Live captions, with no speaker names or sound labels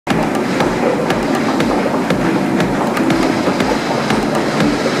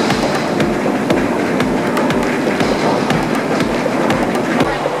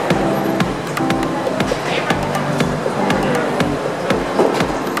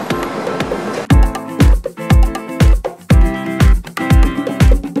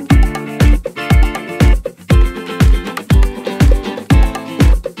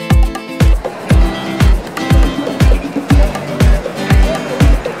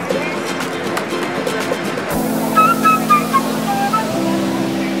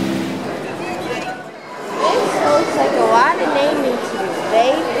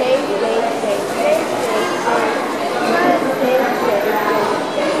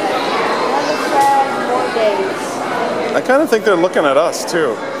I kind of think they're looking at us too.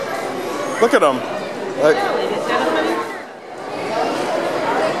 Look at them. Like,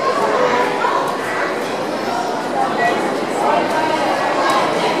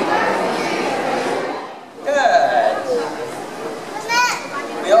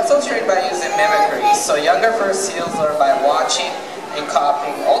 We also train by using mimicry, so younger fur seals learn by watching and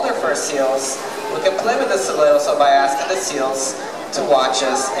copying older fur seals. We can play with this a little, so by asking the seals to watch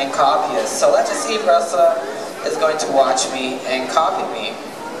us and copy us. So let's just see if Russa is going to watch me and copy me.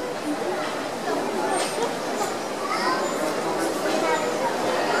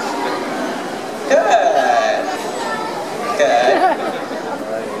 Good. Good.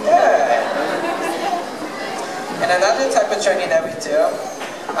 Good. And another type of training that we do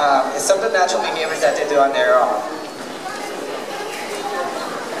is some of the natural behaviors that they do on their own.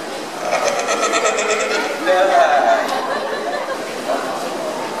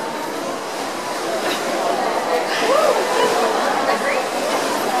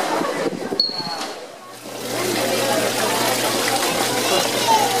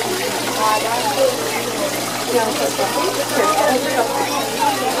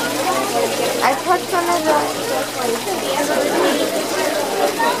 I put some of the...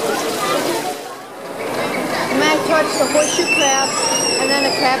 And I touched the horseshoe crab and then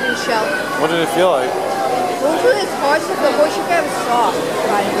the crab and shell. what did it feel like? Hopefully it's hard, so the horseshoe crab is soft.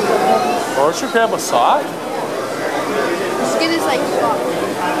 Horseshoe crab was soft? The skin is like soft.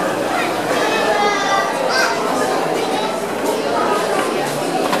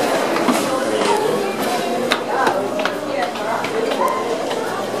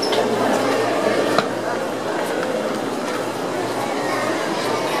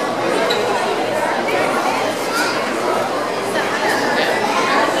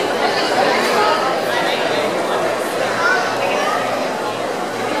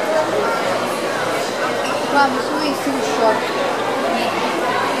 Wow, this one is too short.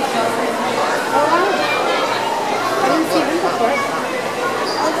 Oh wow. I didn't see them before.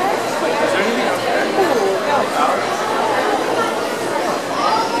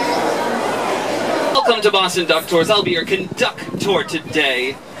 Welcome to Boston Duck Tours. I'll be your conductor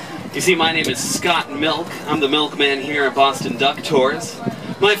today. You see, my name is Scott Milk. I'm the milkman here at Boston Duck Tours.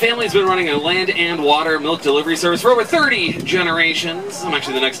 My family's been running a land and water milk delivery service for over 30 generations. I'm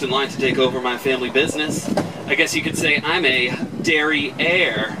actually the next in line to take over my family business. I guess you could say I'm a dairy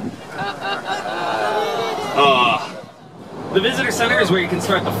heir. The Visitor Center is where you can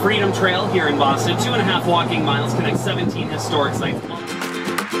start the Freedom Trail here in Boston. 2.5 walking miles connect 17 historic sites.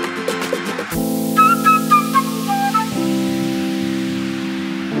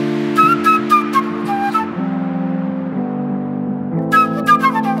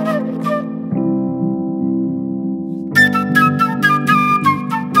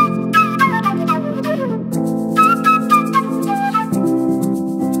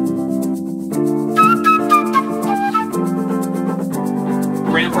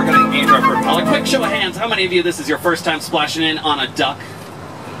 We're going to engage our propeller. Quick show of hands. How many of you this is your first time splashing in on a duck?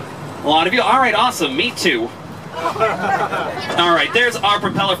 A lot of you? Alright, awesome. Me too. Alright, there's our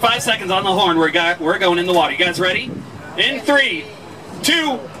propeller. 5 seconds on the horn. We're going in the water. You guys ready? In 3,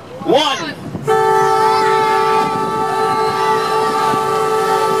 2, 1.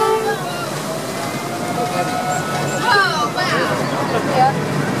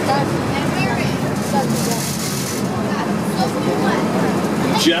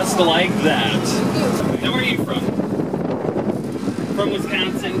 Just like that. Now, where are you from? From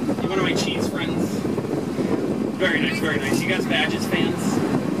Wisconsin. You're one of my cheese friends. Very nice, very nice. You guys Badges fans?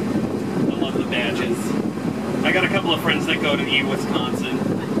 I love the Badges. I got a couple of friends that go to the Wisconsin.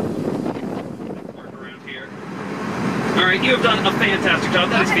 Work around here. Alright, you have done a fantastic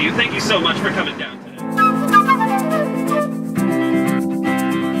job. That is for you. Thank you so much for coming down today.